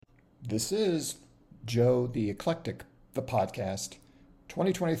This is Joe the Eclectic, the podcast,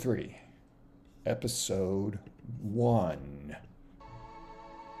 2023, episode 1.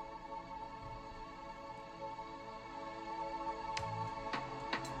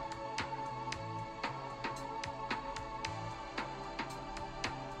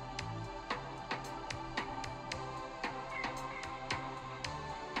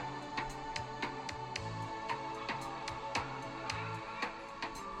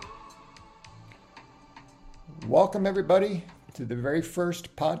 Welcome, everybody, to the very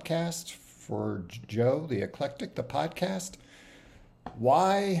first podcast for Joe the Eclectic, the podcast.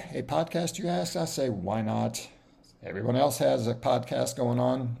 Why a podcast, you ask? I say, why not? Everyone else has a podcast going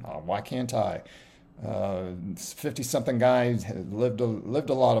on. Why can't I? 50-something guy, lived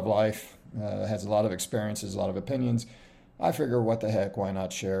a lot of life, has a lot of experiences, a lot of opinions. I figure, what the heck, why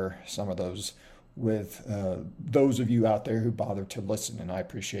not share some of those with those of you out there who bother to listen, and I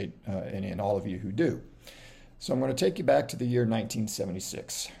appreciate any and all of you who do. So I'm going to take you back to the year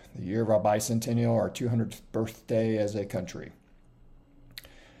 1976, the year of our bicentennial, our 200th birthday as a country.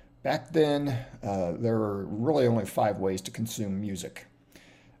 Back then, there were really only 5 ways to consume music.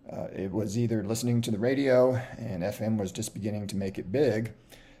 It was either listening to the radio, and FM was just beginning to make it big.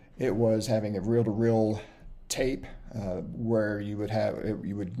 It was having a reel-to-reel tape where you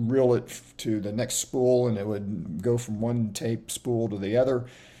would reel it to the next spool, and it would go from one tape spool to the other.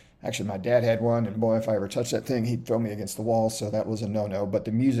 Actually, my dad had one, and boy, if I ever touched that thing, he'd throw me against the wall, so that was a no-no. But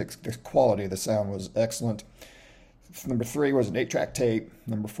the music, the quality of the sound was excellent. Number 3 was an 8-track tape.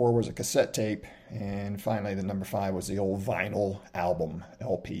 Number 4 was a cassette tape. And finally, the number 5 was the old vinyl album,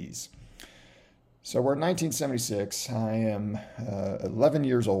 LPs. So we're in 1976. I am 11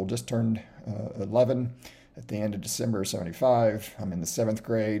 years old, just turned 11 at the end of December of 75. I'm in the 7th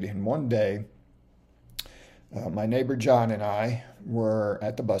grade, and one day, my neighbor John and I were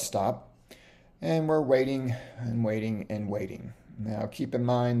at the bus stop, and we're waiting and waiting and waiting. Now, keep in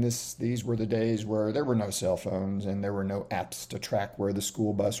mind, these were the days where there were no cell phones and there were no apps to track where the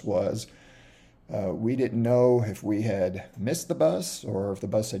school bus was. We didn't know if we had missed the bus or if the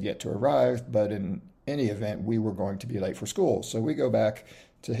bus had yet to arrive, but in any event, we were going to be late for school. So we go back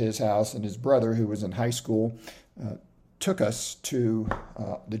to his house, and his brother, who was in high school, took us to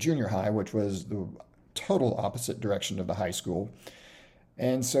the junior high, which was the total opposite direction of the high school.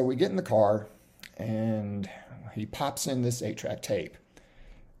 And so we get in the car, and he pops in this 8-track tape.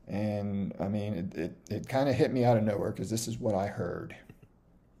 And I mean, it kind of hit me out of nowhere, because this is what I heard.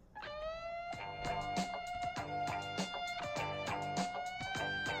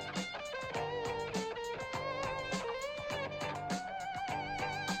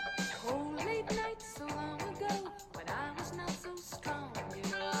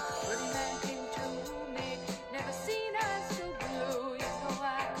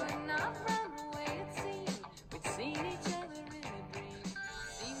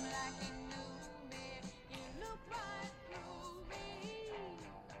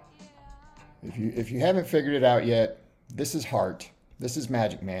 If you haven't figured it out yet, this is Heart. This is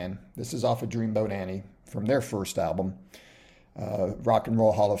Magic Man. This is off of Dreamboat Annie from their first album. Rock and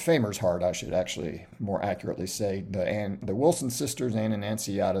Roll Hall of Famers Heart, I should actually more accurately say. The Wilson sisters, Ann and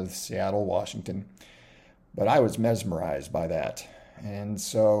Nancy, out of Seattle, Washington. But I was mesmerized by that. And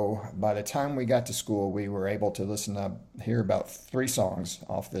so by the time we got to school, we were able to hear about 3 songs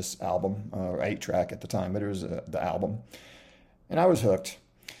off this album, 8-track at the time, but it was the album. And I was hooked.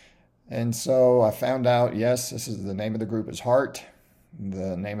 And so I found out, yes, this is the name of the group is Heart.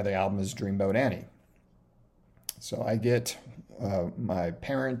 The name of the album is Dreamboat Annie. So I get my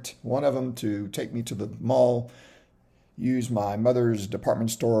parent, one of them, to take me to the mall, use my mother's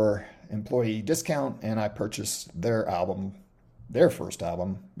department store employee discount, and I purchased their album. Their first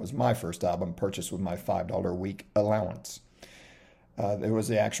album was my first album, purchased with my $5 a week allowance. It was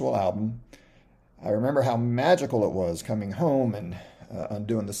the actual album. I remember how magical it was coming home and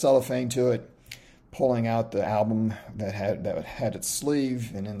undoing the cellophane to it, pulling out the album that had its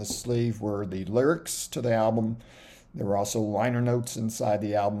sleeve, and in the sleeve were the lyrics to the album. There were also liner notes inside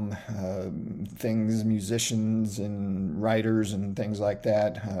the album, things, musicians and writers and things like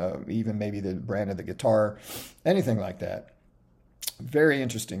that, even maybe the brand of the guitar, anything like that. Very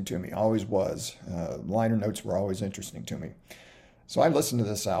interesting to me, always was. Liner notes were always interesting to me. So I listened to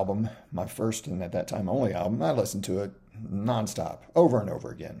this album, my first and at that time only album. I listened to it nonstop, over and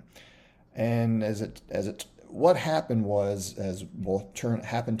over again. And what happened was, as will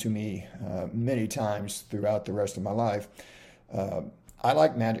happen to me many times throughout the rest of my life, I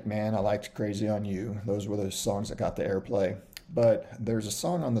liked Magic Man, I liked Crazy on You. Those were the songs that got the airplay. But there's a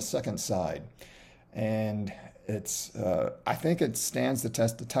song on the second side, and I think it stands the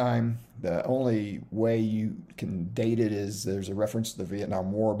test of time. The only way you can date it is there's a reference to the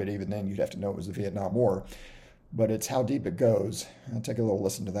Vietnam War, but even then you'd have to know it was the Vietnam War. But it's how deep it goes. I'll take a little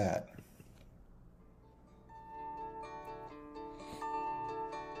listen to that.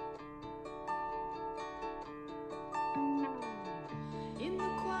 In the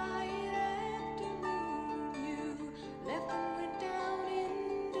quiet afternoon, you left and went down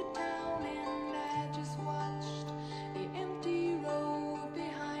into town, and I just watched the empty road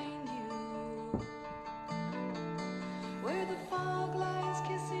behind you, where the fog lies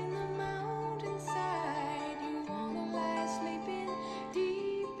kissing the mountainside. You wanna lie sleeping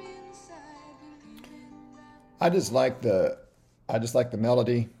deep inside, believing that. I just like the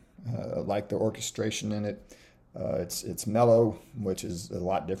melody, like the orchestration in it. It's mellow, which is a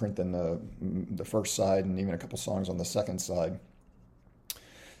lot different than the first side, and even a couple songs on the second side.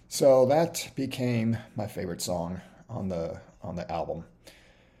 So that became my favorite song on the album.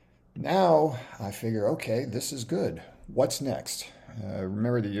 Now I figure, okay, this is good. What's next?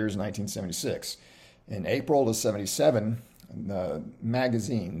 Remember the year's 1976. In April of '77,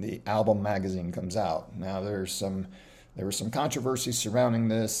 the album magazine comes out. Now there was some controversy surrounding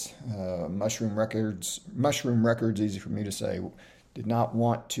this. Mushroom Records, easy for me to say, did not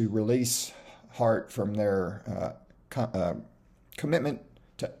want to release Hart from their commitment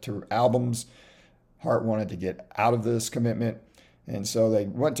to albums. Hart wanted to get out of this commitment, and so they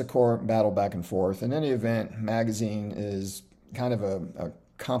went to court, battled back and forth. In any event, magazine is kind of a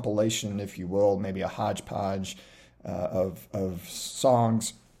compilation, if you will, maybe a hodgepodge of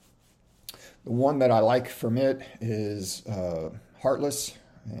songs. The one that I like from it is Heartless,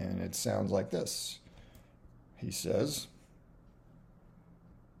 and it sounds like this. He says,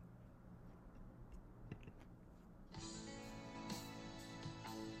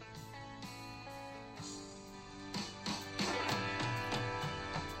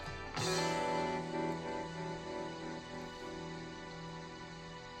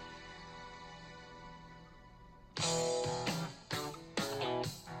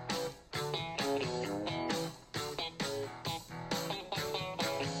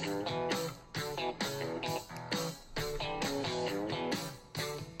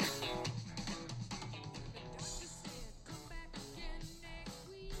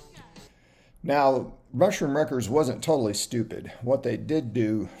 now, Mushroom Records wasn't totally stupid. What they did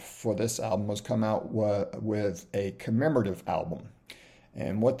do for this album was come out with a commemorative album.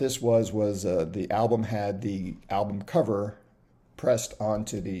 And what this was the album had the album cover pressed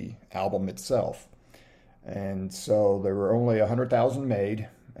onto the album itself. And so there were only 100,000 made,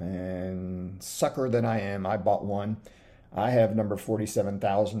 and sucker that I am, I bought one. I have number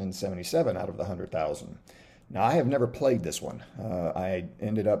 47,077 out of the 100,000. Now, I have never played this one. I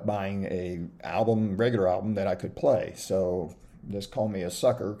ended up buying a regular album that I could play. So just call me a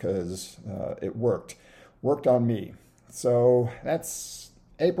sucker because it worked on me. So that's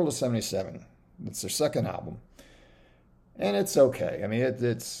April of '77. It's their second album, and it's okay. I mean,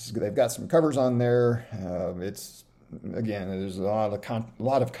 they've got some covers on there. It's again, there's a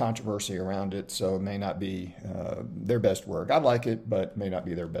lot of controversy around it, so it may not be their best work. I like it, but it may not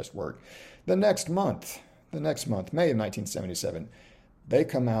be their best work. The next month, May of 1977, they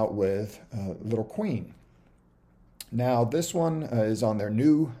come out with Little Queen. Now, this one is on their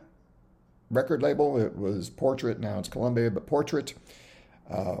new record label. It was Portrait, now it's Columbia, but Portrait.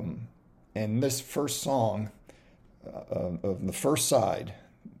 And this first song of the first side,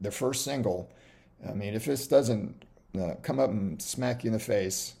 the first single, I mean, if this doesn't come up and smack you in the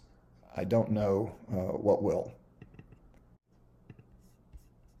face, I don't know what will.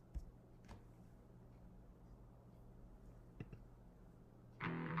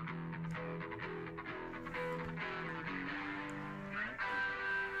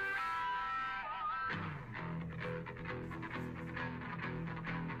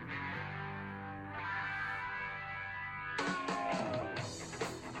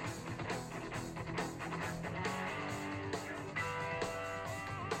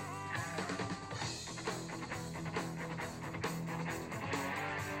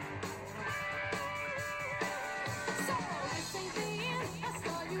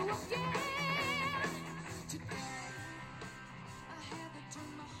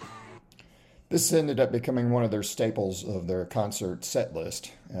 This ended up becoming one of their staples of their concert set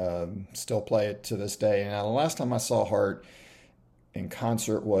list. Still play it to this day. Now, the last time I saw Hart in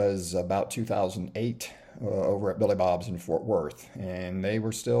concert was about 2008 over at Billy Bob's in Fort Worth, and they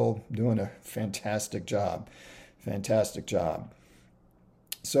were still doing a fantastic job. Fantastic job.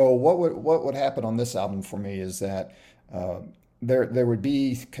 So what would happen on this album for me is that there would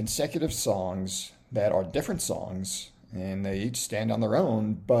be consecutive songs that are different songs, and they each stand on their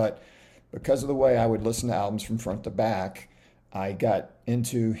own. But because of the way I would listen to albums from front to back, I got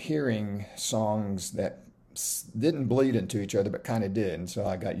into hearing songs that didn't bleed into each other, but kind of did. And so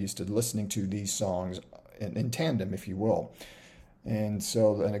I got used to listening to these songs in tandem, if you will. And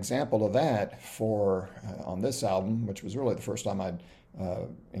so an example of that for on this album, which was really the first time I'd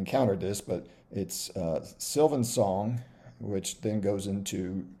encountered this, but it's Sylvan's song, which then goes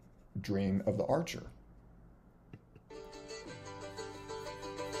into Dream of the Archer.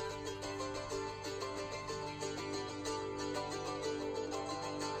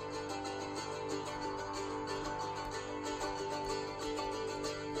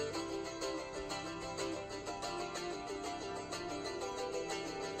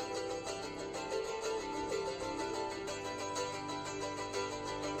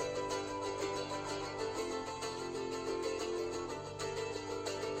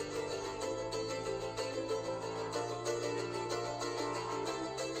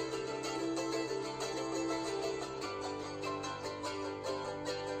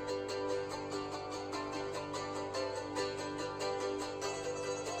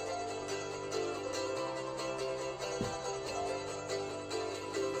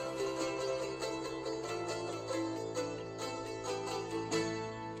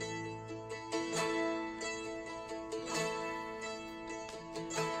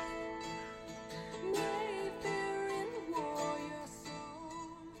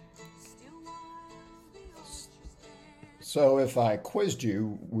 So if I quizzed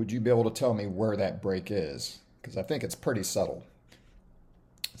you, would you be able to tell me where that break is? Because I think it's pretty subtle.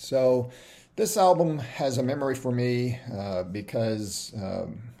 So this album has a memory for me because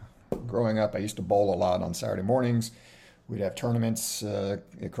growing up, I used to bowl a lot on Saturday mornings. We'd have tournaments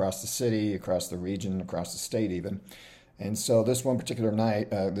across the city, across the region, across the state even. And so this one particular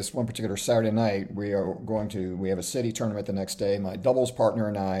night, this one particular Saturday night, we have a city tournament the next day. My doubles partner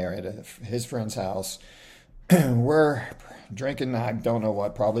and I are at his friend's house. We're drinking, I don't know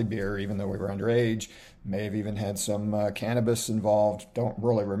what, probably beer, even though we were underage. May have even had some cannabis involved. Don't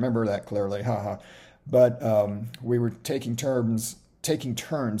really remember that clearly, haha. But we were taking turns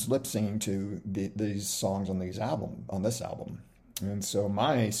lip singing to these songs on this album. And so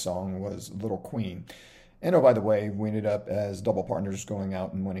my song was Little Queen. And oh, by the way, we ended up as double partners going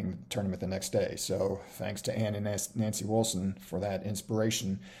out and winning the tournament the next day. So thanks to Ann and Nancy Wilson for that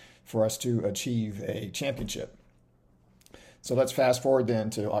inspiration for us to achieve a championship. So let's fast forward then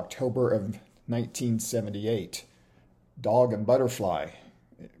to October of 1978. Dog and Butterfly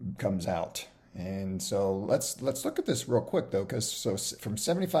comes out. And so let's look at this real quick though, because from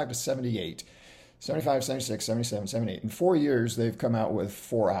 75 to 78, 75, 76, 77, 78, in 4 years they've come out with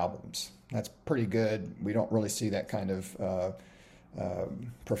 4 albums. That's pretty good. We don't really see that kind of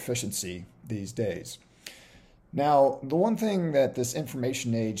proficiency these days. Now, the one thing that this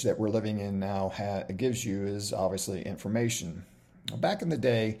information age that we're living in now gives you is obviously information. Back in the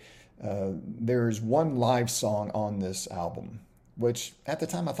day, there's one live song on this album, which at the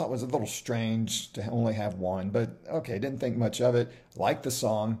time I thought was a little strange to only have one, but okay, didn't think much of it. Liked the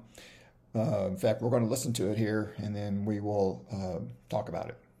song. In fact, we're going to listen to it here, and then we will talk about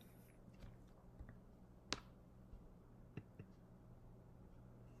it.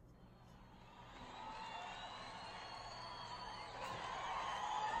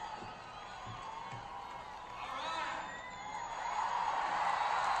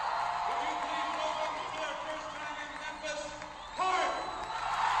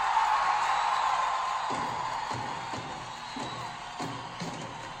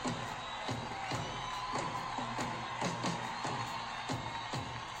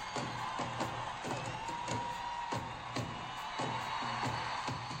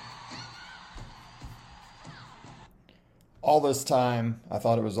 All this time, I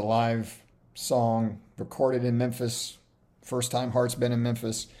thought it was a live song recorded in Memphis. First time Hart's been in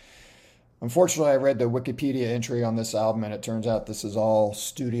Memphis. Unfortunately, I read the Wikipedia entry on this album, and it turns out this is all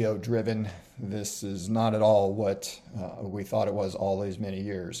studio driven. This is not at all what we thought it was all these many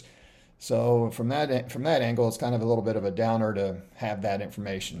years. So from that angle, it's kind of a little bit of a downer to have that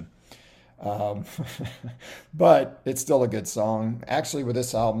information. But it's still a good song. Actually, with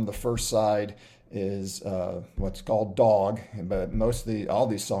this album, the first side is what's called Dog, but all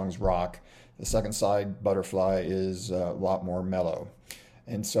these songs rock. The second side, Butterfly, is a lot more mellow.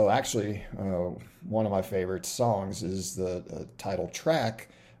 And so actually, one of my favorite songs is the title track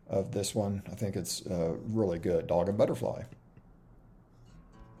of this one. I think it's really good, Dog and Butterfly.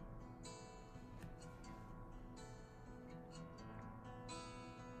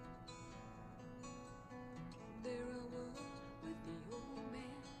 There I was with the old man,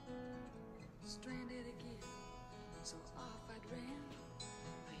 stranded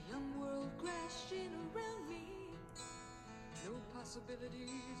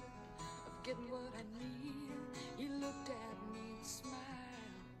possibilities of getting what I need. He looked at me and smiled.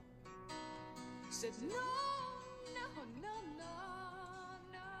 Said, no, no, no, no,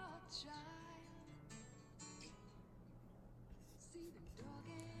 no, child. See the dog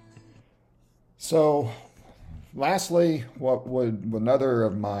and So, lastly, what would another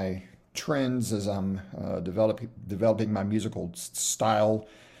of my trends as I'm developing my musical style,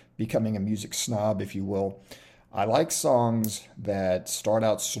 becoming a music snob, if you will. I like songs that start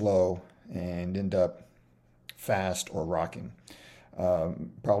out slow and end up fast or rocking.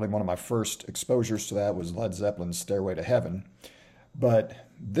 Probably one of my first exposures to that was Led Zeppelin's Stairway to Heaven. But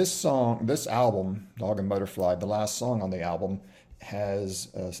this album, Dog and Butterfly, the last song on the album, has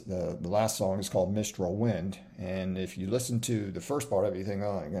the last song is called Mistral Wind, and if you listen to the first part of it, you think,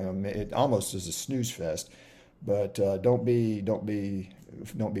 oh, it almost is a snooze fest, but don't be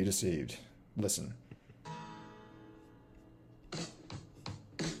deceived. Listen.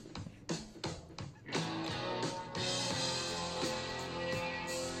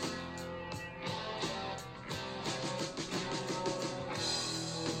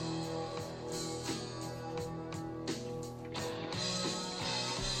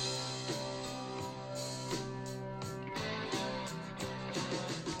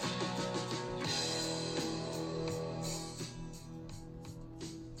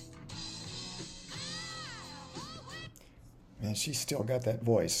 And she's still got that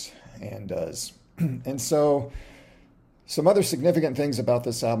voice, and does. And so, some other significant things about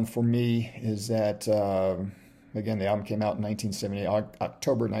this album for me is that, again, the album came out in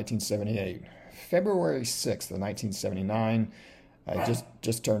October 1978. February 6th of 1979, I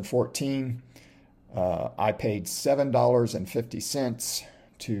just turned 14. I paid $7.50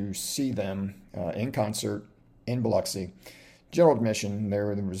 to see them in concert in Biloxi. General admission.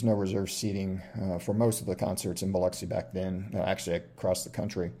 There was no reserved seating for most of the concerts in Biloxi back then, actually across the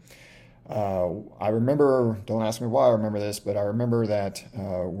country. I remember, don't ask me why I remember this, but I remember that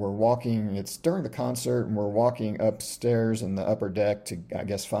we're walking, it's during the concert, and we're walking upstairs in the upper deck to, I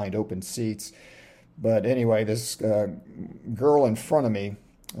guess, find open seats. But anyway, this girl in front of me,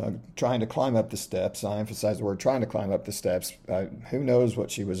 trying to climb up the steps. I emphasize the word trying to climb up the steps. Who knows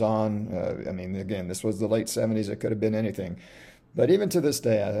what she was on? I mean, again, this was the late 70s. It could have been anything. But even to this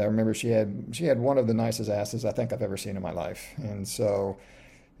day, I remember she had one of the nicest asses I think I've ever seen in my life. And so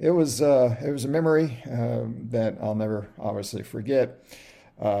it was a memory that I'll never obviously forget.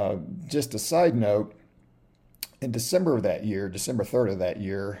 Just a side note, in December of that year, December 3rd of that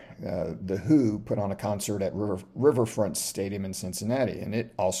year, The Who put on a concert at Riverfront Stadium in Cincinnati, and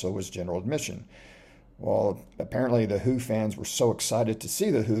it also was general admission. Well, apparently the Who fans were so excited to see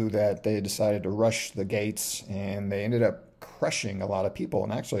The Who that they decided to rush the gates, and they ended up crushing a lot of people,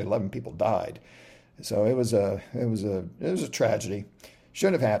 and actually 11 people died. So it was a tragedy.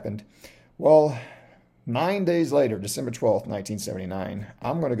 Shouldn't have happened. Well, 9 days later, December 12th, 1979,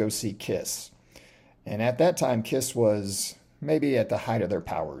 I'm going to go see Kiss. And at that time, Kiss was maybe at the height of their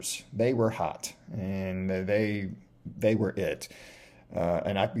powers. They were hot, and they were it.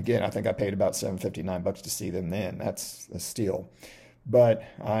 And I think I paid about $7.59 to see them then. That's a steal. But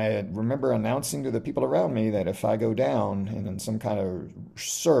I remember announcing to the people around me that if I go down and in some kind of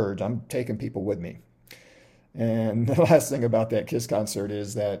surge, I'm taking people with me. And the last thing about that Kiss concert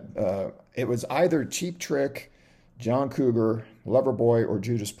is that it was either Cheap Trick, John Cougar, Loverboy, or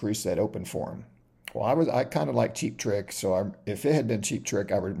Judas Priest that opened for him. Well, I kind of like Cheap Trick, so if it had been Cheap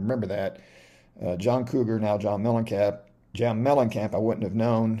Trick, I would remember that. John Cougar, now John Mellencamp, I wouldn't have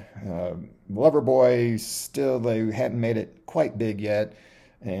known. Loverboy, still, they hadn't made it quite big yet.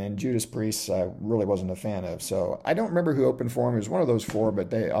 And Judas Priest, I really wasn't a fan of. So I don't remember who opened for him. It was one of those four,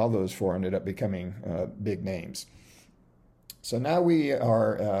 but all those four ended up becoming big names. So now we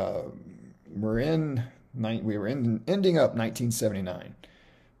are ending up 1979.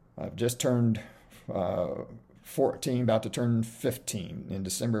 I've just turned 14, about to turn 15. In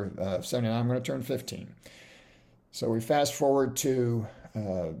December of 79, I'm going to turn 15. So we fast forward to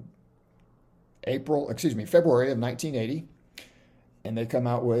February of 1980, and they come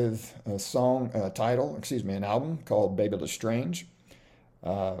out with an album called Baby Lestrange.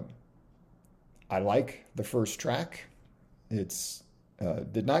 I like the first track. It's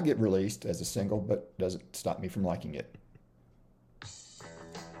did not get released as a single, but doesn't stop me from liking it.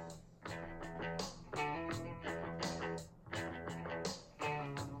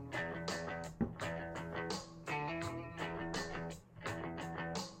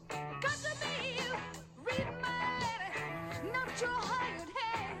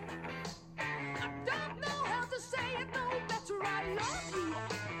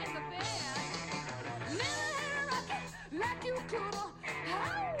 Like you could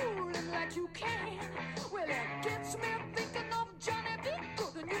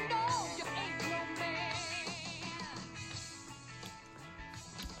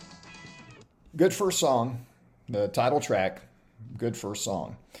good first song, the title track, good first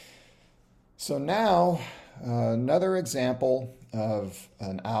song. So now, another example of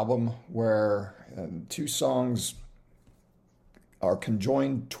an album where two songs are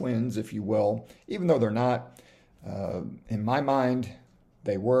conjoined twins, if you will, even though they're not. In my mind,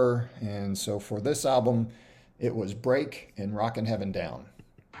 they were. And so for this album, it was Break and Rockin' Heaven Down.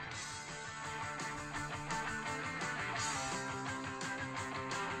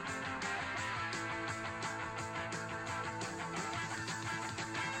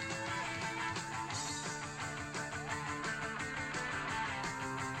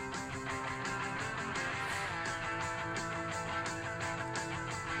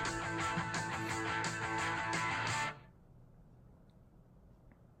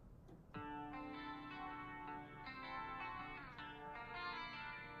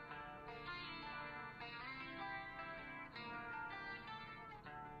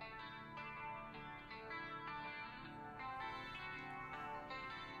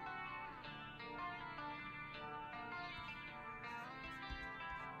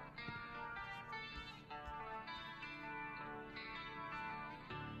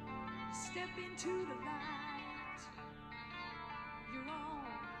 Step into the light. You're on.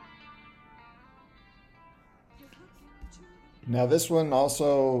 You're looking to the Now, this one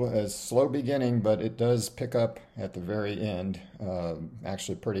also is slow beginning, but it does pick up at the very end,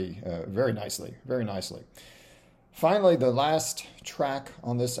 actually very nicely, very nicely. Finally, the last track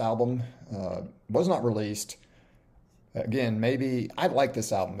on this album was not released. Again, maybe I like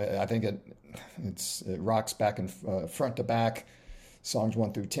this album. I think it rocks back and front to back, songs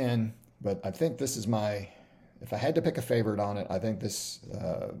 1 through 10. But I think this is if I had to pick a favorite on it, I think this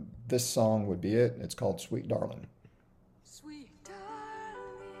song would be it. It's called Sweet Darling. sweet darling.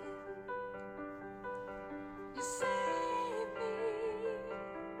 You save me.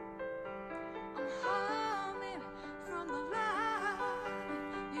 I'm humming from the light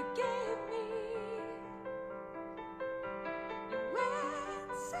you gave me. You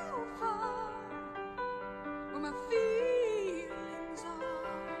went so far where my feelings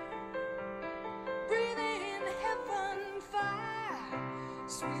are. Breathing heaven fire,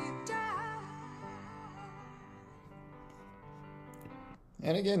 sweet darling.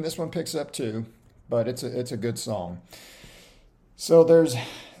 And again, this one picks up too, but it's a good song. So there's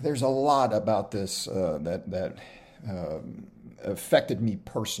a lot about this that affected me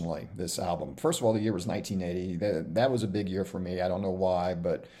personally. This album. First of all, the year was 1980. That was a big year for me. I don't know why,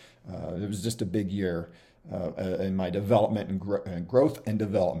 but it was just a big year in my development and growth and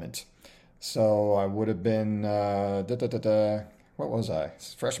development. So I would have been what was I?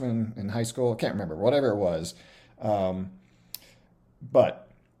 Freshman in high school? I can't remember. Whatever it was. But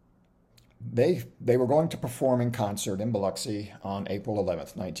they were going to perform in concert in Biloxi on April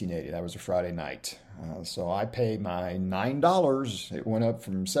 11th, 1980. That was a Friday night. So I paid my $9. It went up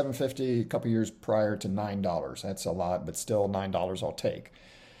from $7.50 a couple years prior to $9. That's a lot, but still $9 I'll take.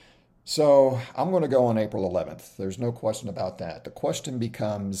 So I'm going to go on April 11th. There's no question about that. The question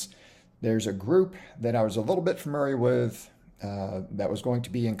becomes, there's a group that I was a little bit familiar with that was going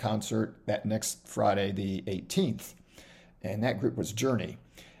to be in concert that next Friday, the 18th. And that group was Journey.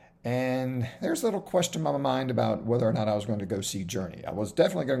 And there's a little question in my mind about whether or not I was going to go see Journey. I was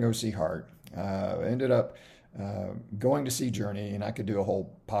definitely going to go see Heart. Ended up going to see Journey, and I could do a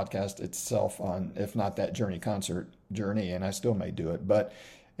whole podcast itself on, if not that Journey concert, Journey, and I still may do it. But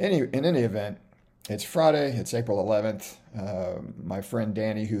in any event, it's Friday, it's April 11th. My friend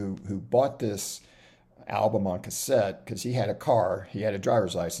Danny, who bought this album on cassette, because he had a car, he had a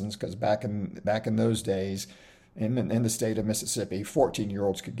driver's license, because back in those days, in the state of Mississippi,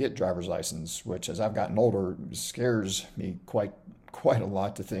 14-year-olds could get driver's license, which as I've gotten older scares me quite a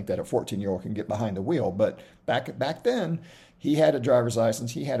lot to think that a 14-year-old can get behind the wheel. But back then, he had a driver's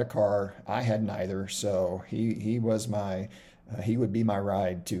license, he had a car, I had neither, so he would be my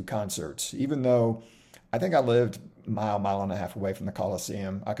ride to concerts. Even though I think I lived mile and a half away from the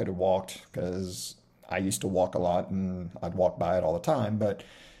Coliseum, I could have walked because I used to walk a lot and I'd walk by it all the time, but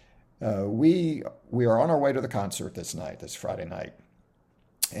we are on our way to the concert this Friday night.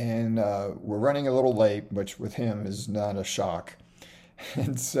 And we're running a little late, which with him is not a shock.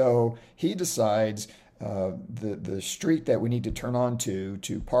 And so he decides the street that we need to turn on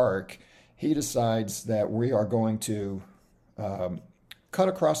to park, he decides that we are going to cut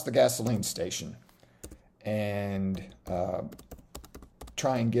across the gasoline station and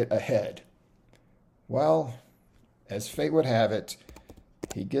try and get ahead. Well, as fate would have it,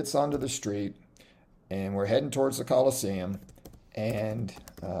 he gets onto the street, and we're heading towards the Coliseum, and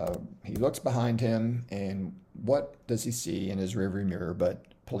he looks behind him, and what does he see in his rearview mirror but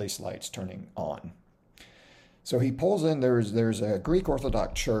police lights turning on? So he pulls in, there's a Greek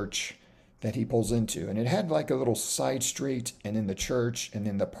Orthodox church that he pulls into, and it had like a little side street and then the church, and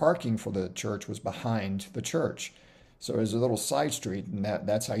then the parking for the church was behind the church. So there's a little side street, and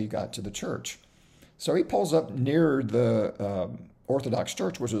that's how you got to the church. So he pulls up near the Orthodox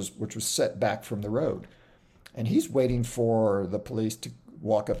church, which was set back from the road. And he's waiting for the police to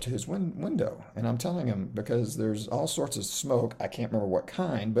walk up to his window. And I'm telling him, because there's all sorts of smoke, I can't remember what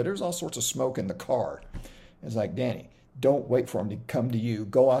kind, but there's all sorts of smoke in the car. It's like, Danny, don't wait for him to come to you.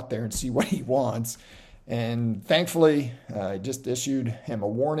 Go out there and see what he wants. And thankfully, I just issued him a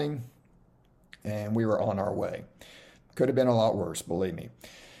warning, and we were on our way. Could have been a lot worse, believe me.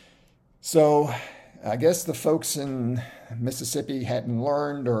 So I guess the folks in Mississippi hadn't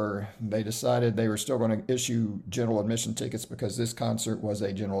learned, or they decided they were still going to issue general admission tickets, because this concert was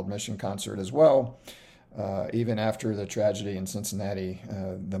a general admission concert as well, even after the tragedy in Cincinnati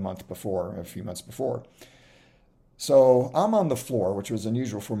a few months before. So I'm on the floor, which was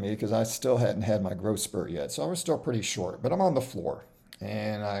unusual for me because I still hadn't had my growth spurt yet. So I was still pretty short, but I'm on the floor.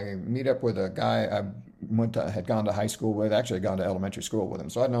 And I meet up with a guy had gone to high school with, actually had gone to elementary school with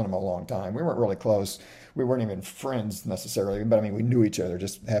him. So I'd known him a long time. We weren't really close. We weren't even friends necessarily, but I mean, we knew each other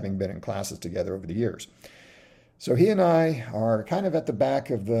just having been in classes together over the years. So he and I are kind of at the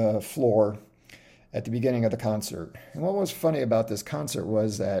back of the floor at the beginning of the concert. And what was funny about this concert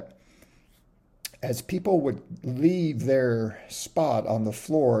was that as people would leave their spot on the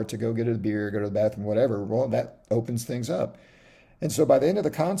floor to go get a beer, go to the bathroom, whatever, well, that opens things up. And so by the end of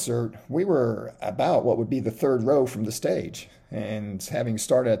the concert, we were about what would be the third row from the stage. And having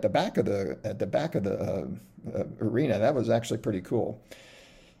started at the back of the arena, that was actually pretty cool.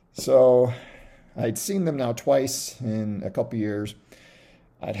 So I'd seen them now twice in a couple years.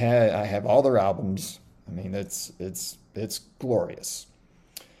 I have all their albums. I mean, it's glorious.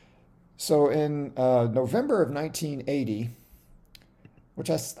 So in November of 1980, which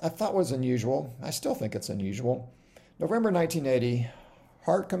I thought was unusual, I still think it's unusual. November 1980,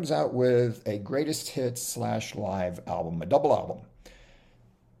 Heart comes out with a greatest hits / live album, a double album.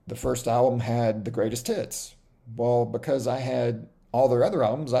 The first album had the greatest hits. Well, because I had all their other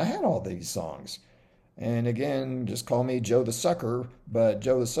albums, I had all these songs. And again, just call me Joe the Sucker, but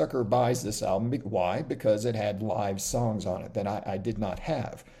Joe the Sucker buys this album. Why? Because it had live songs on it that I did not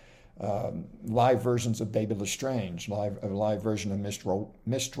have. Live versions of Baby Lestrange, a live version of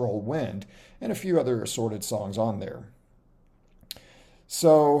Mistral Wind, and a few other assorted songs on there.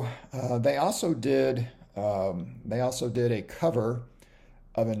 So they also did a cover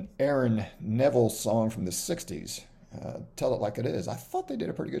of an Aaron Neville song from the 60s, Tell It Like It Is. I thought they did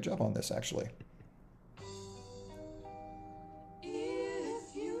a pretty good job on this, actually.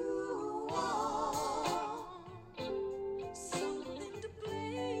 If you want something to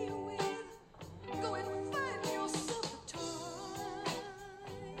play with, go and find yourself a toy.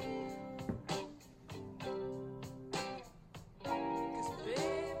 'Cause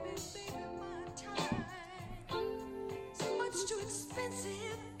baby, my time so much too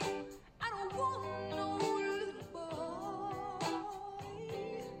expensive. I don't want no little boy.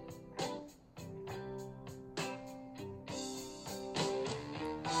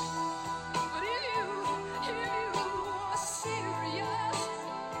 But if you are serious,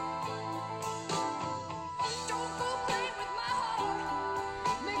 don't go playing with my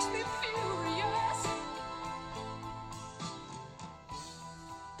heart. Makes me furious.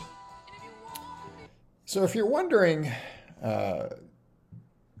 And if you want me, So if you're wondering,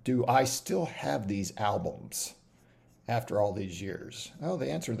 do I still have these albums after all these years? Oh, the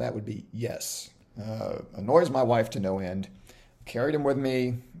answer to that would be yes. Annoys my wife to no end. Carried them with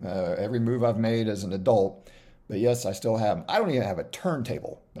me every move I've made as an adult. But yes, I still have them. I don't even have a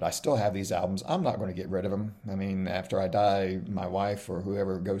turntable, but I still have these albums. I'm not going to get rid of them. I mean, after I die, my wife or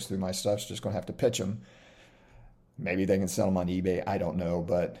whoever goes through my stuff's just going to have to pitch them. Maybe they can sell them on eBay. I don't know,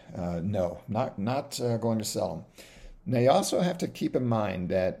 but no, not going to sell them. Now, you also have to keep in mind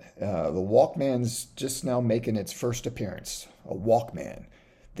that the Walkman's just now making its first appearance. A Walkman.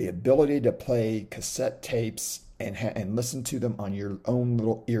 The ability to play cassette tapes and listen to them on your own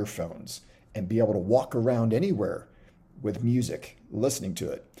little earphones and be able to walk around anywhere with music, listening to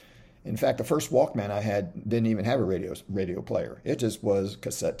it. In fact, the first Walkman I had didn't even have a radio player. It just was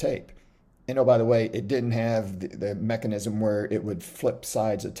cassette tape. And oh, by the way, it didn't have the mechanism where it would flip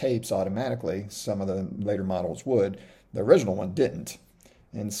sides of tapes automatically. Some of the later models would. The original one didn't.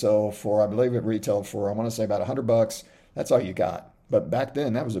 And so I believe it retailed for, I want to say about $100. That's all you got. But back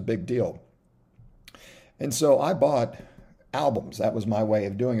then, that was a big deal. And so I bought albums. That was my way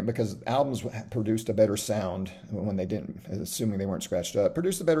of doing it because albums produced a better sound when they didn't, assuming they weren't scratched up,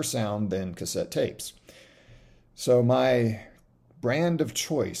 produced a better sound than cassette tapes. So my brand of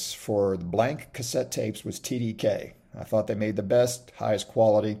choice for the blank cassette tapes was TDK. I thought they made the best, highest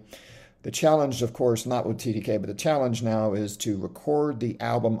quality. The challenge, of course, not with TDK, but the challenge now is to record the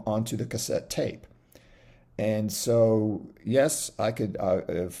album onto the cassette tape. And so, yes, I could,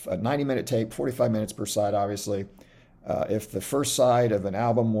 if a 90-minute tape, 45 minutes per side, obviously. If the first side of an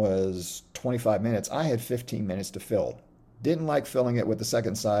album was 25 minutes, I had 15 minutes to fill. Didn't like filling it with the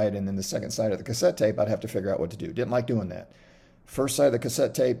second side, and then the second side of the cassette tape, I'd have to figure out what to do. Didn't like doing that. First side of the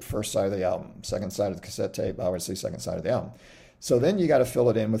cassette tape, first side of the album. Second side of the cassette tape, obviously second side of the album. So then you got to fill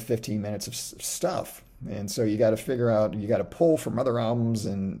it in with 15 minutes of stuff. And so you got to figure out, you got to pull from other albums,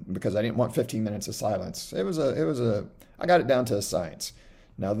 and because I didn't want 15 minutes of silence. I got it down to a science.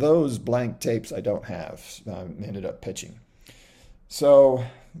 Now those blank tapes I don't have. Ended up pitching. So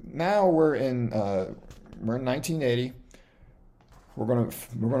now we're in 1980. We're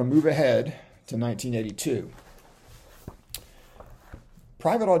gonna move ahead to 1982.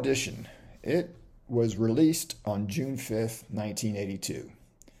 Private Audition. It was released on June 5th, 1982.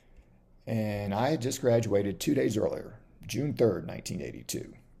 And I had just graduated 2 days earlier, June 3rd,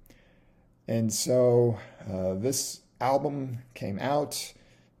 1982. And so this album came out.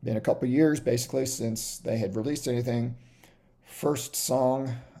 Been a couple years basically since they had released anything. First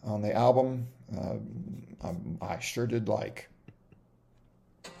song on the album, I sure did like.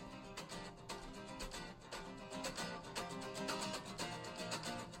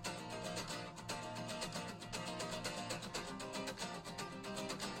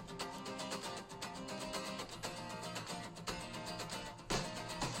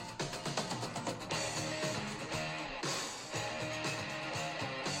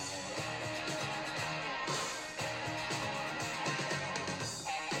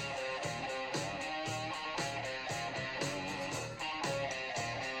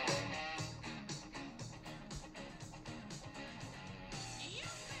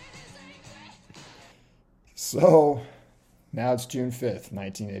 So now it's June 5th,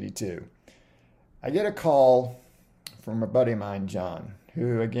 1982. I get a call from a buddy of mine, John,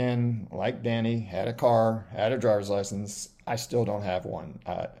 who, again, like Danny, had a car, had a driver's license. I still don't have one.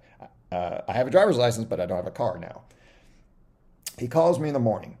 I have a driver's license, but I don't have a car now. He calls me in the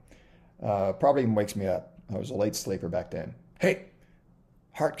morning, probably even wakes me up. I was a late sleeper back then. Hey,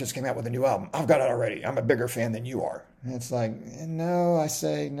 Hart just came out with a new album. I've got it already. I'm a bigger fan than you are. And it's like, no, I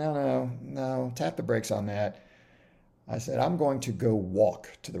say, no, tap the brakes on that. I said, I'm going to go walk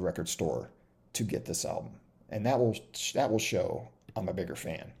to the record store to get this album. And that will show I'm a bigger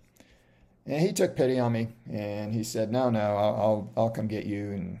fan. And he took pity on me, and he said, no, I'll come get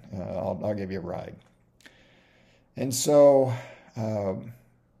you, and I'll give you a ride. And so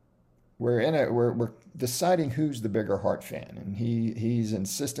we're deciding who's the bigger Hart fan, and he's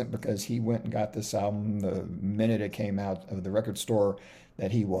insistent because he went and got this album the minute it came out of the record store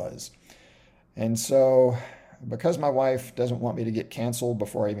that he was. And so because my wife doesn't want me to get canceled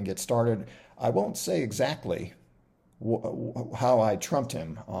before I even get started, I won't say exactly how I trumped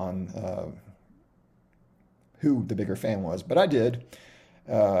him on who the bigger fan was, but I did.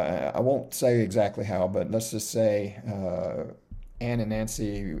 I won't say exactly how, but let's just say Ann and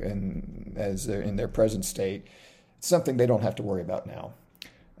Nancy, as they're in their present state, something they don't have to worry about now.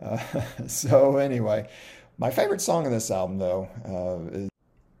 So anyway, my favorite song on this album, though,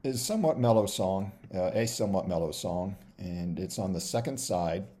 is a somewhat mellow song, and it's on the second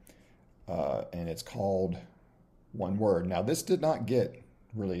side, and it's called One Word. Now, this did not get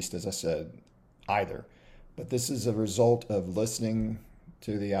released, as I said, either, but this is a result of listening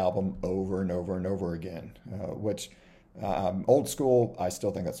to the album over and over and over again, which old school, I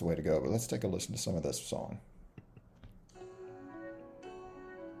still think that's the way to go. But let's take a listen to some of this song.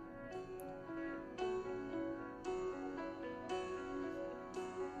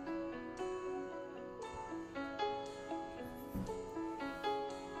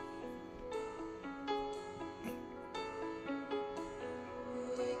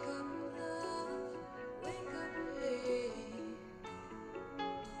 Wake up, love, wake up, hey.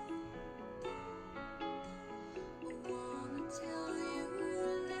 I wanna tell you,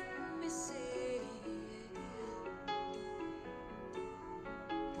 let me say it.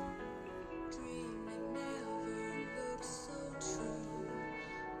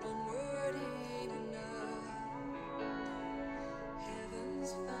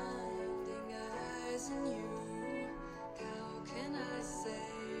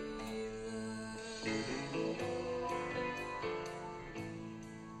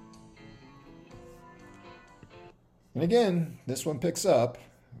 And again, this one picks up,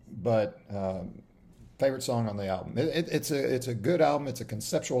 but favorite song on the album. It's a good album. It's a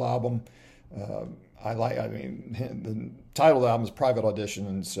conceptual album. I mean, the title of the album is Private Audition,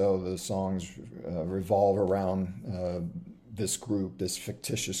 and so the songs revolve around this group, this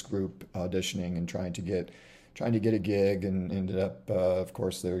fictitious group auditioning and trying to get a gig, and ended up, of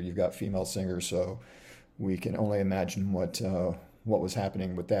course, there you've got female singers, so we can only imagine what was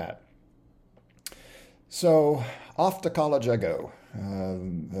happening with that. So off to college I go. A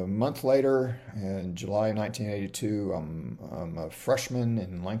month later, in July 1982, I'm a freshman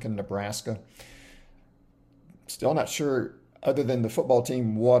in Lincoln, Nebraska. Still not sure, other than the football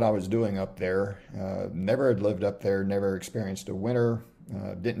team, what I was doing up there. Never had lived up there, never experienced a winter.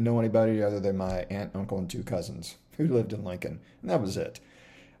 Didn't know anybody other than my aunt, uncle, and 2 cousins who lived in Lincoln. And that was it.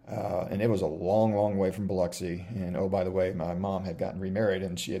 And it was a long, long way from Biloxi. And oh, by the way, my mom had gotten remarried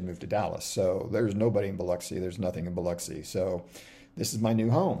and she had moved to Dallas. So there's nobody in Biloxi. There's nothing in Biloxi. So this is my new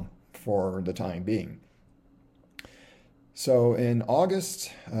home for the time being. So in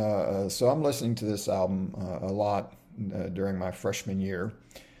August, so I'm listening to this album a lot during my freshman year.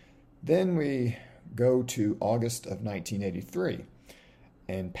 Then we go to August of 1983,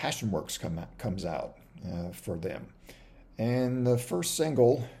 and Passion Works comes out for them. And the first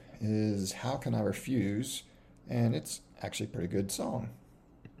single is How Can I Refuse? And it's actually a pretty good song.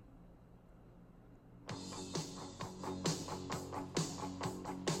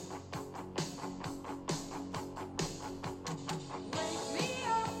 Wake me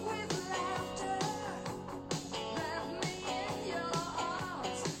up with laughter, wrap me in your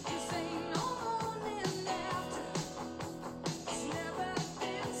arms. This ain't no morning after. It's never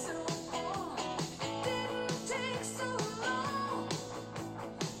been so warm. Didn't take so long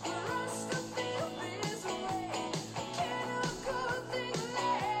for us to feel this way. Can a good thing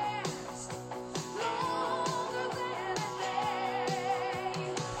last longer than a day?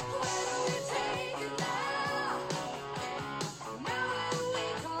 Where do we take it now? Now that we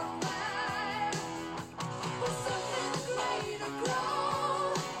collide, will something greater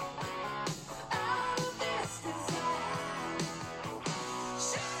grow out of this desire?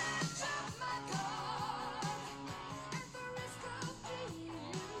 Should I drop my guard at the risk of being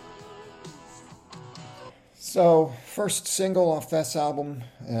used? So, first single off this album.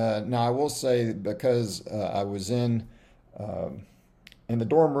 Now, I will say, because I was in the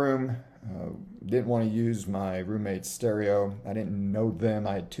dorm room, didn't want to use my roommate's stereo. I didn't know them.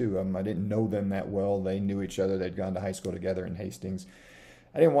 I had 2 of them. I didn't know them that well. They knew each other. They'd gone to high school together in Hastings.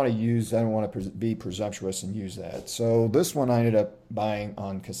 I didn't want to be presumptuous and use that. So this one I ended up buying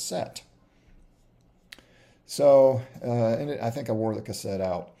on cassette. So, and I think I wore the cassette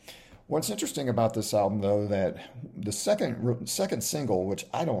out. What's interesting about this album, though, that the second single, which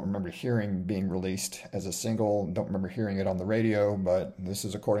I don't remember hearing being released as a single, don't remember hearing it on the radio, but this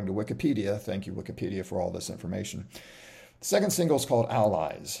is according to Wikipedia. Thank you, Wikipedia, for all this information. The second single is called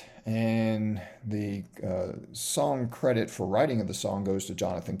Allies, and the song credit for writing of the song goes to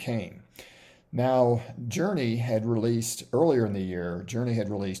Jonathan Cain. Now, Journey had released, earlier in the year,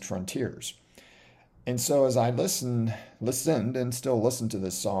 Frontiers. And so as I listened and still listen to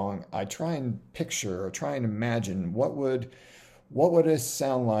this song, I try and picture or try and imagine what would it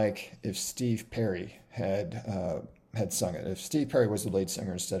sound like if Steve Perry had sung it. If Steve Perry was the lead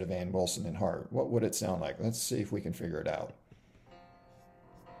singer instead of Ann Wilson and Hart, what would it sound like? Let's see if we can figure it out.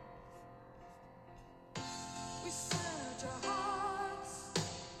 We search our hearts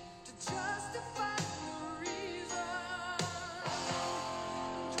to justify the reason,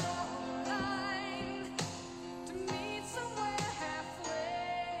 draw a line to meet somewhere halfway.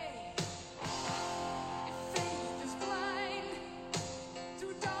 If faith is blind,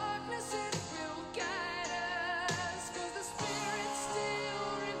 through darkness it will guide us, 'cause the Spirit still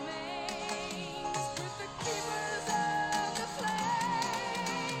remains with the keepers of the flame.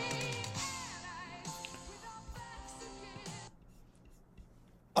 With our backs against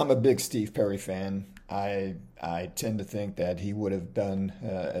I'm a big Steve Perry fan. I tend to think that he would have done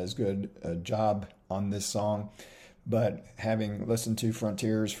as good a job on this song, but having listened to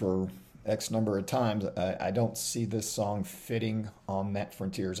Frontiers for X number of times, I don't see this song fitting on that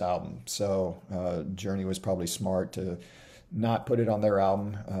Frontiers album. So Journey was probably smart to not put it on their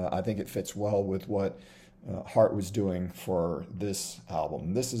album. I think it fits well with what Hart was doing for this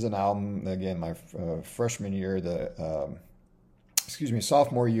album. This is an album, again, my freshman year,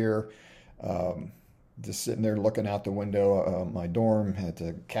 sophomore year, just sitting there looking out the window of my dorm at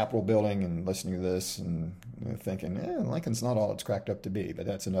the Capitol building and listening to this and thinking, Lincoln's not all it's cracked up to be, but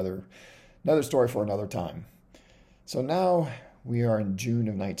that's another story for another time. So now we are in June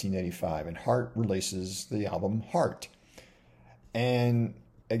of 1985, and Heart releases the album Heart. And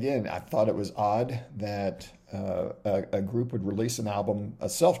again, I thought it was odd that a group would release an album, a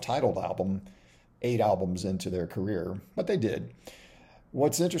self-titled album, 8 albums into their career, but they did.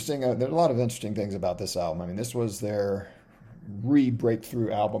 What's interesting, there are a lot of interesting things about this album. I mean, this was their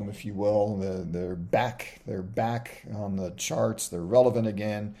re-breakthrough album, if you will. They're back on the charts. They're relevant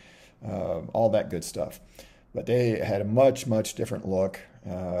again, all that good stuff. But they had a much, much different look,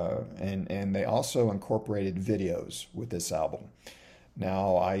 and they also incorporated videos with this album.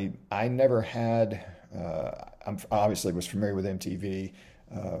 Now, I never had, I obviously was familiar with MTV.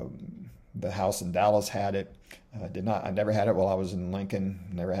 The house in Dallas had it. I never had it while I was in Lincoln.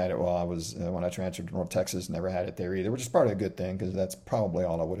 Never had it while I was, when I transferred to North Texas. Never had it there either, which is probably a good thing because that's probably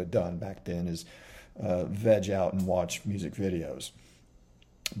all I would have done back then is veg out and watch music videos.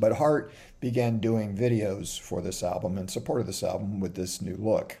 But Heart began doing videos for this album and supported this album with this new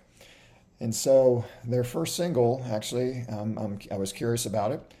look. And so their first single, actually, I was curious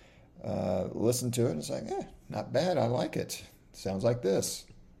about it, listened to it, and it's like, not bad, I like it. Sounds like this.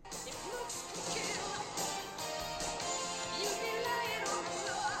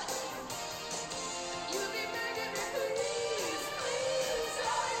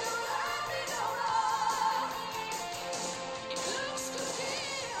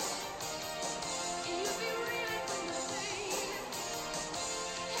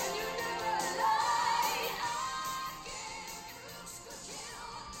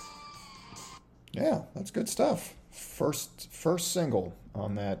 Yeah, that's good stuff. First single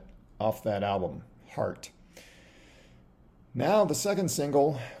off that album, Heart. Now the second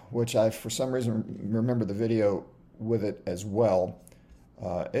single, which I for some reason remember the video with it as well.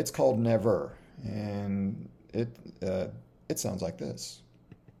 It's called Never, and it sounds like this.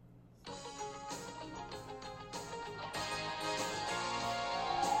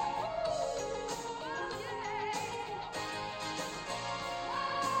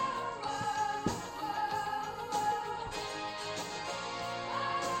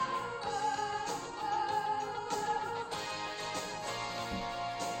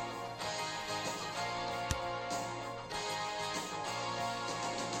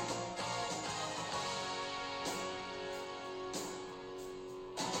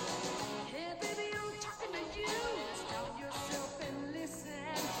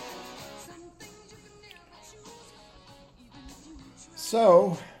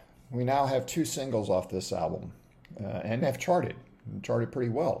 So we now have 2 singles off this album, and have charted pretty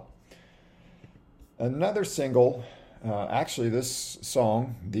well. Another single, actually this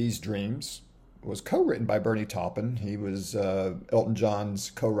song, These Dreams, was co-written by Bernie Taupin. He was Elton John's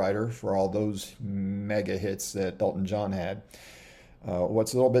co-writer for all those mega hits that Elton John had.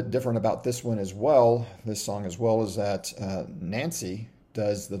 What's a little bit different about this one as well, this song as well, is that Nancy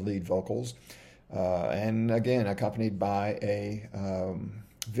does the lead vocals. And again, accompanied by a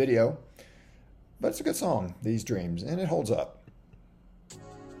video. But it's a good song, These Dreams, and it holds up.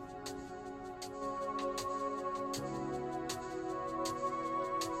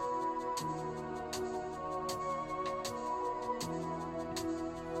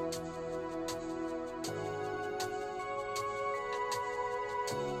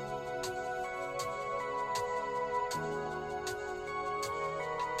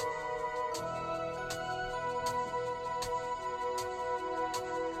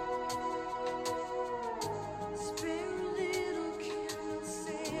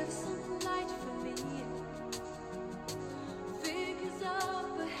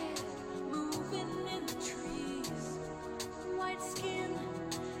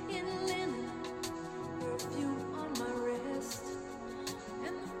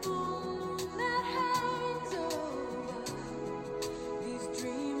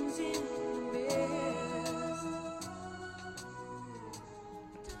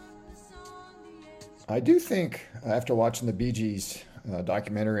 I do think, after watching the Bee Gees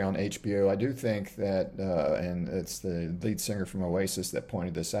documentary on HBO, I do think that, and it's the lead singer from Oasis that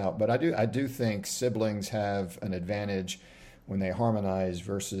pointed this out, but I do think siblings have an advantage when they harmonize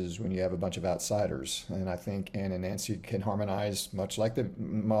versus when you have a bunch of outsiders. And I think Ann and Nancy can harmonize much like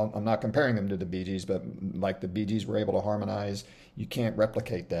well, I'm not comparing them to the Bee Gees, but like the Bee Gees were able to harmonize, you can't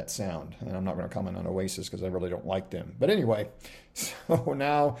replicate that sound. And I'm not going to comment on Oasis because I really don't like them. But anyway, so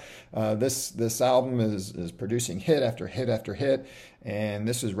now this album is producing hit after hit after hit. And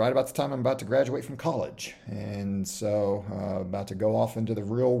this is right about the time I'm about to graduate from college. And so about to go off into the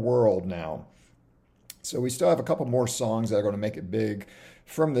real world now. So we still have a couple more songs that are going to make it big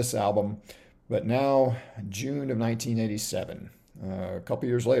from this album. But now, June of 1987, A couple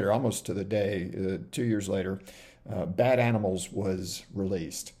years later, almost to the day, 2 years later, Bad Animals was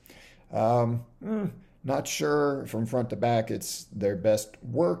released. Um, hmm, Not sure from front to back it's their best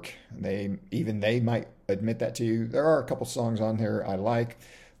work. They might admit that to you. There are a couple songs on here I like.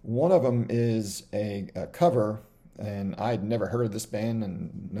 One of them is a cover, and I'd never heard of this band,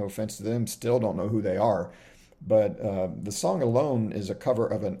 and no offense to them, still don't know who they are. But the song alone is a cover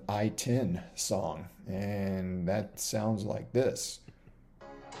of an I-10 song, and that sounds like this.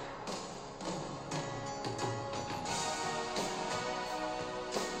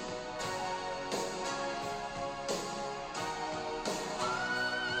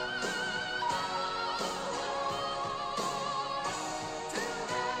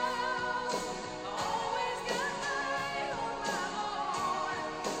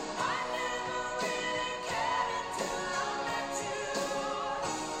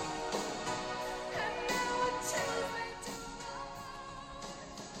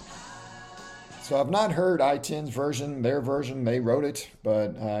 So I've not heard I-10's version, their version, they wrote it,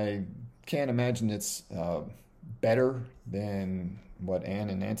 but I can't imagine it's better than what Ann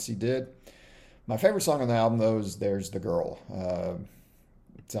and Nancy did. My favorite song on the album, though, is There's the Girl.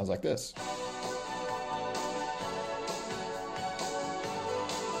 It sounds like this.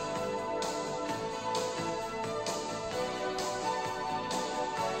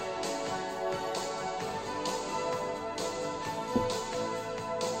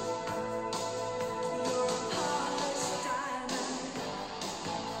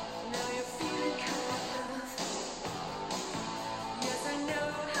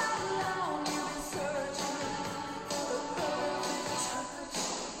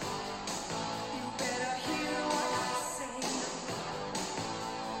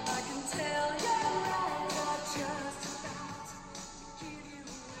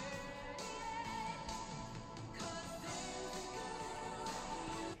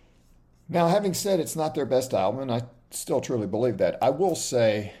 Now, having said it's not their best album, and I still truly believe that, I will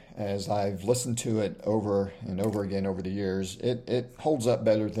say, as I've listened to it over and over again over the years, it holds up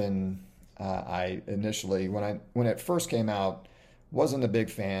better than I initially, when it first came out, wasn't a big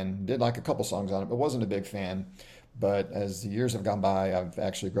fan. Did like a couple songs on it, but wasn't a big fan. But as the years have gone by, I've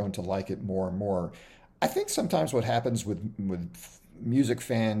actually grown to like it more and more. I think sometimes what happens with music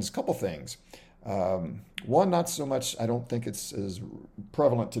fans, couple things. One, not so much, I don't think it's as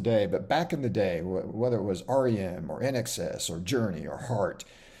prevalent today, but back in the day, whether it was REM or NXS or Journey or Heart,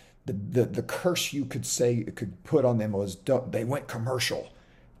 the curse you could say, could put on them was they went commercial.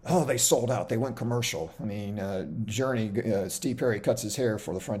 Oh, they sold out. They went commercial. I mean, Journey, Steve Perry cuts his hair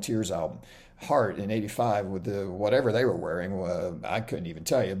for the Frontiers album. Heart in '85 with the whatever they were wearing, I couldn't even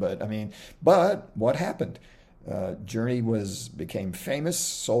tell you. But I mean, but what happened? Journey became famous,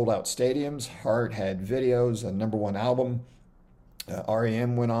 sold out stadiums. Heart had videos, a number one album.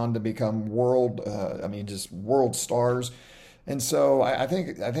 REM went on to become just world stars. And so I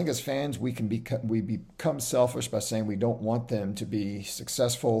think as fans we become selfish by saying we don't want them to be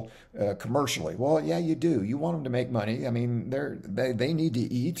successful commercially. Well, yeah, you do. You want them to make money. I mean, they need to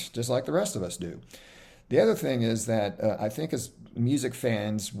eat just like the rest of us do. The other thing is that I think as music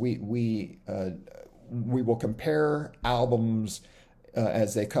fans we will compare albums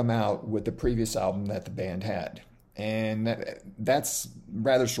as they come out with the previous album that the band had, and that's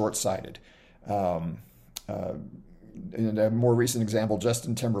rather short-sighted. In a more recent example,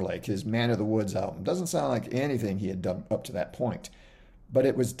 Justin Timberlake, his Man of the Woods album, doesn't sound like anything he had done up to that point, but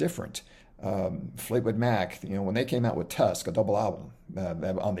it was different. Fleetwood Mac, when they came out with Tusk, a double album,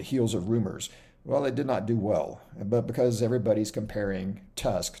 on the heels of Rumors, well, it did not do well, but because everybody's comparing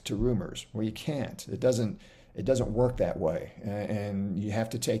Tusk to Rumors, well, you can't. It doesn't work that way, and you have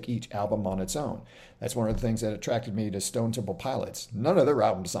to take each album on its own. That's one of the things that attracted me to Stone Temple Pilots. None of their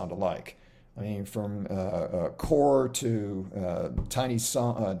albums sound alike. I mean, from Core to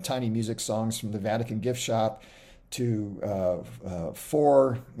tiny music songs from the Vatican Gift Shop to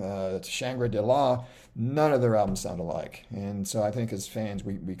Four to Shangri-La, none of their albums sound alike. And so I think as fans,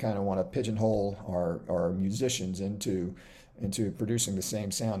 we kind of want to pigeonhole our musicians into producing the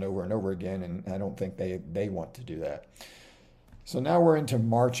same sound over and over again, and I don't think they want to do that. So now we're into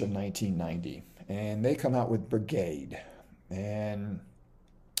March of 1990, and they come out with Brigade. And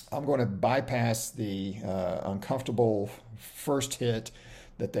I'm going to bypass the uncomfortable first hit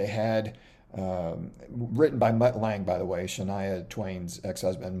that they had, written by Mutt Lange, by the way, Shania Twain's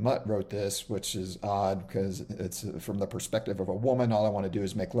ex-husband. Mutt wrote this, which is odd because it's from the perspective of a woman. All I want to do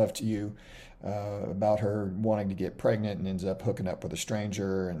is make love to you, about her wanting to get pregnant and ends up hooking up with a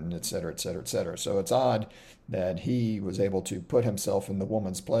stranger, and et cetera, et cetera, et cetera. So it's odd that he was able to put himself in the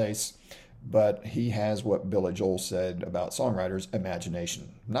woman's place. but he has what Billy Joel said about songwriters, imagination.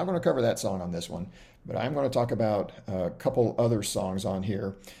 I'm not going to cover that song on this one, but I'm going to talk about a couple other songs on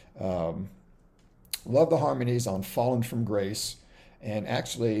here. Um, Love the harmonies on Fallen from Grace, and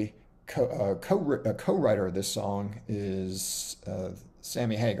actually a co-writer of this song is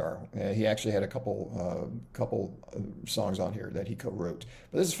Sammy Hagar. He actually had a couple songs on here that he co-wrote.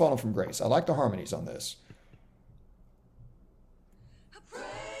 But this is Fallen from Grace. I like the harmonies on this. I pray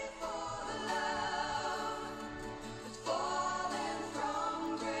for the love that's fallen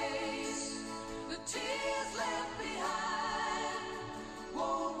from grace. The tears left behind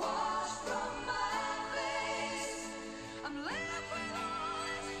won't wash from my face. I'm left with all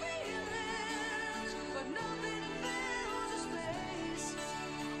these feelings, but nothing fills the space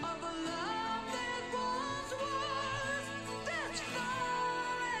of a love that once was that's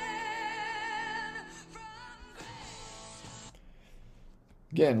fallen from grace.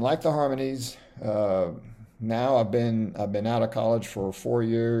 Again, like the harmonies. Now I've been out of college for 4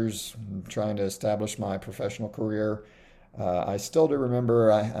 years, trying to establish my professional career. I still do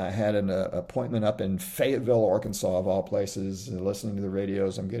remember I had an appointment up in Fayetteville, Arkansas, of all places, listening to the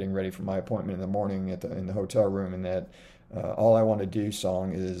radios. I'm getting ready for my appointment in the morning in the hotel room, and that "All I Want to Do"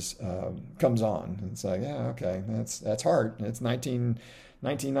 song is comes on. It's like, yeah, okay, that's hard. It's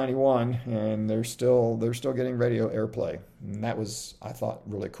 1991, and they're still getting radio airplay, and that was, I thought,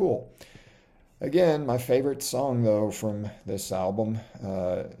 really cool. Again, my favorite song though from this album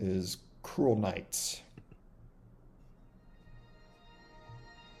is "Cruel Nights."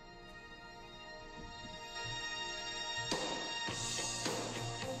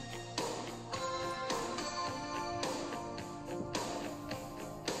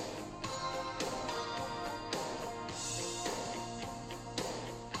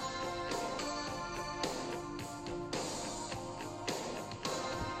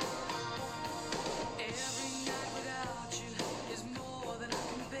 Every night without you is more than I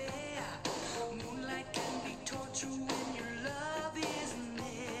can bear. Moonlight can be torture when your love isn't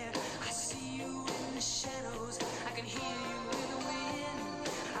there. I see you in the shadows, I can hear you in the wind.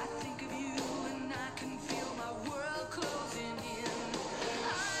 I think of you and I can feel my world closing in.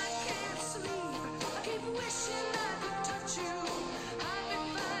 I can't sleep, I keep wishing I could touch you. I'd be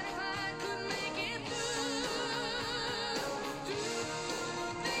fine if I could make it through these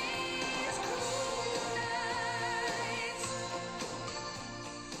cruel nights.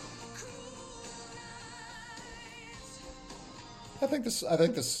 I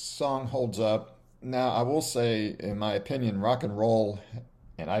think this song holds up. Now, I will say, in my opinion, rock and roll,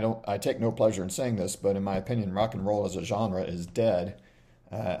 and I take no pleasure in saying this, but in my opinion, rock and roll as a genre is dead.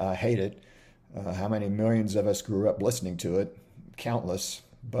 I hate it. How many millions of us grew up listening to it? Countless.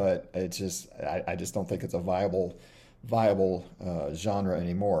 But I just don't think it's a viable genre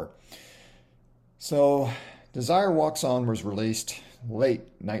anymore. So, Desire Walks On was released late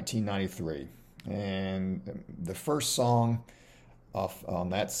 1993, and the first song off on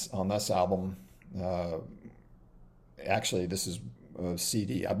this album. Uh, Actually, this is a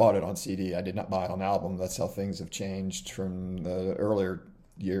CD. I bought it on CD. I did not buy it on album. That's how things have changed from the earlier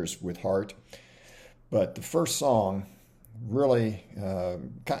years with Heart. But the first song really,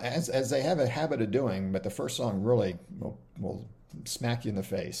 as they have a habit of doing, but the first song really will smack you in the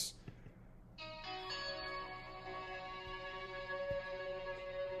face.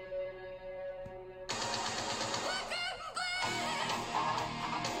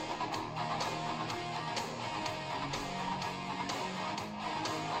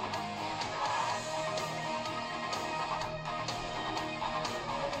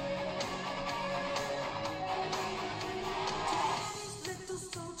 Little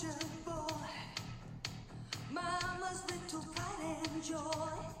soldier boy, mama's little pride and joy.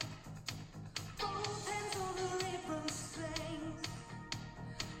 Both hands on the apron string.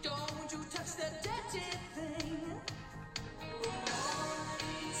 Don't you touch that dirty thing.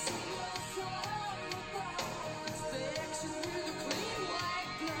 Sing your song about inspection with a clean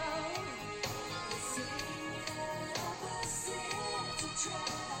white glove. Sing it up a sin to try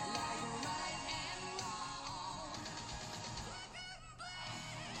like right and wrong.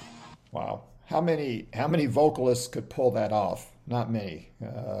 Wow. How many vocalists could pull that off? Not many.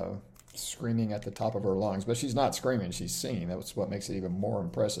 Screaming at the top of her lungs, but she's not screaming; she's singing. That's what makes it even more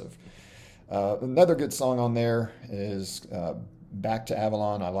impressive. Another good song on there is "Back to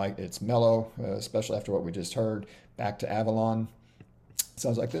Avalon." I like it's mellow, especially after what we just heard. "Back to Avalon"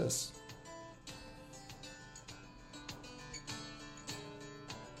 sounds like this.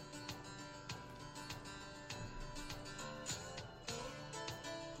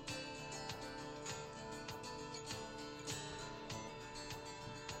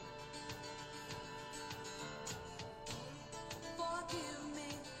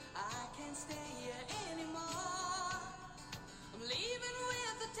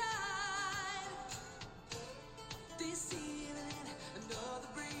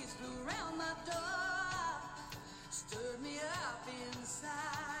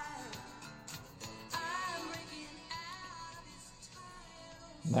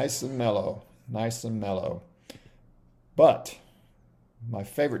 Nice and mellow. Nice and mellow. But my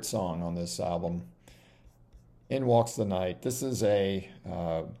favorite song on this album, In Walks the Night. This is I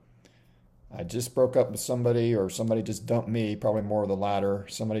just broke up with somebody, or somebody just dumped me, probably more of the latter.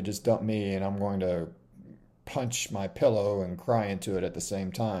 Somebody just dumped me, and I'm going to punch my pillow and cry into it at the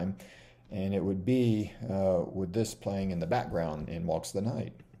same time. And it would be with this playing in the background, In Walks the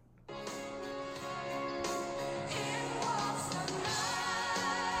Night.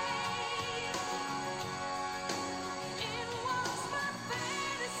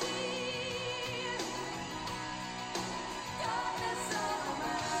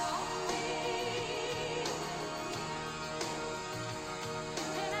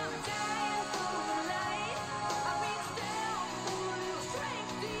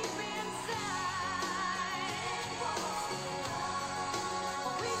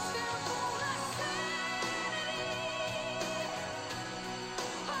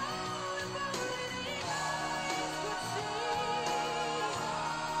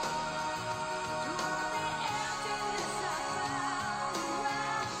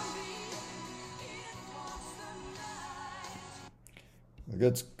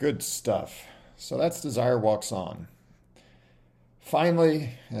 Good stuff. So that's Desire Walks On.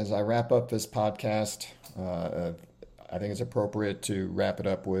 Finally, as I wrap up this podcast, I think it's appropriate to wrap it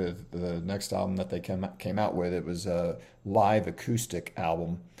up with the next album that they came out with. It was a live acoustic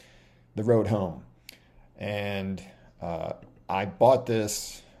album, The Road Home. And I bought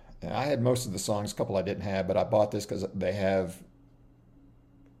this. I had most of the songs, a couple I didn't have, but I bought this because they have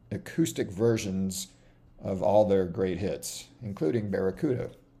acoustic versions of all their great hits, including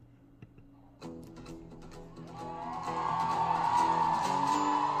Barracuda.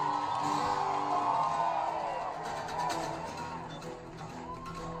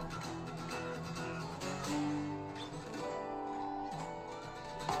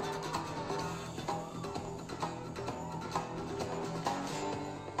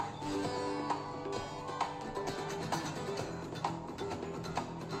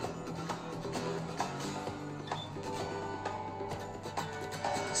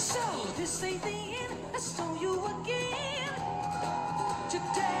 This ain't the end, I saw you again.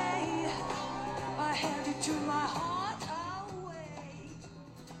 Today, I handed you my heart away.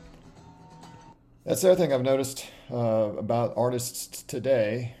 That's the other thing I've noticed about artists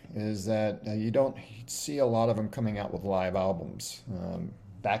today is that you don't see a lot of them coming out with live albums.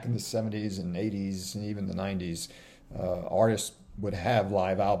 Back in the 70s and 80s and even the 90s, artists would have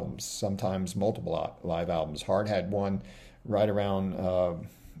live albums, sometimes multiple live albums. Hard had one right around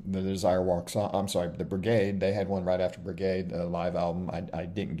the Desire Walks On. I'm sorry, the Brigade. They had one right after Brigade, a live album. I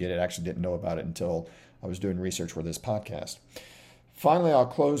didn't get it. Actually, didn't know about it until I was doing research for this podcast. Finally, I'll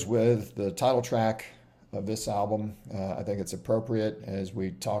close with the title track of this album. I think it's appropriate as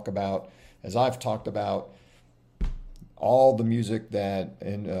I've talked about all the music that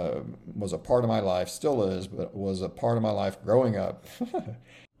was a part of my life, still is, but was a part of my life growing up.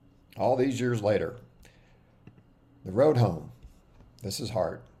 All these years later, The Road Home. This is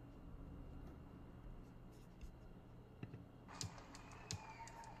hard.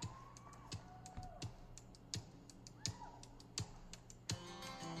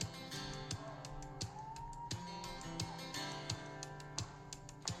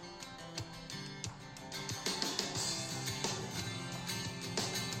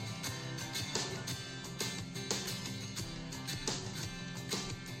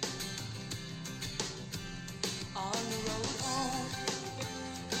 On the road home,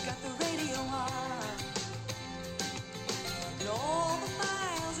 we got the radio on, and all the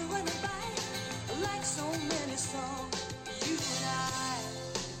miles are running by like so many songs. You and I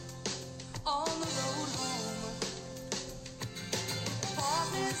on the road home,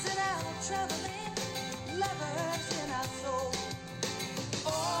 partners in our traveling, lovers in our soul.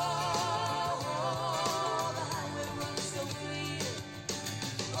 Oh, the highway runs so clear.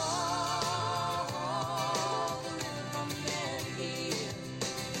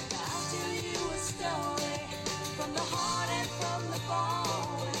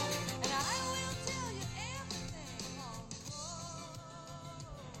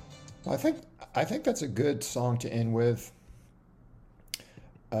 I think that's a good song to end with.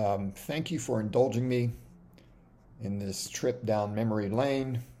 Thank you for indulging me in this trip down memory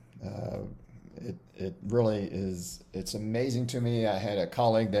lane. It really is. It's amazing to me. I had a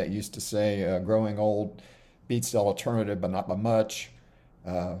colleague that used to say, "Growing old beats the alternative, but not by much."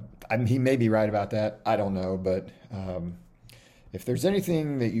 He may be right about that. I don't know, but if there's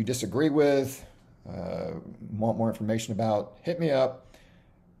anything that you disagree with, want more information about, hit me up.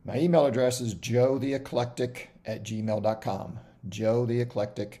 My email address is joetheeclectic@gmail.com.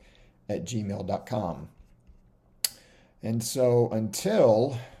 joetheeclectic@gmail.com. And so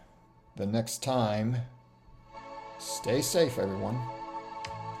until the next time, stay safe, everyone.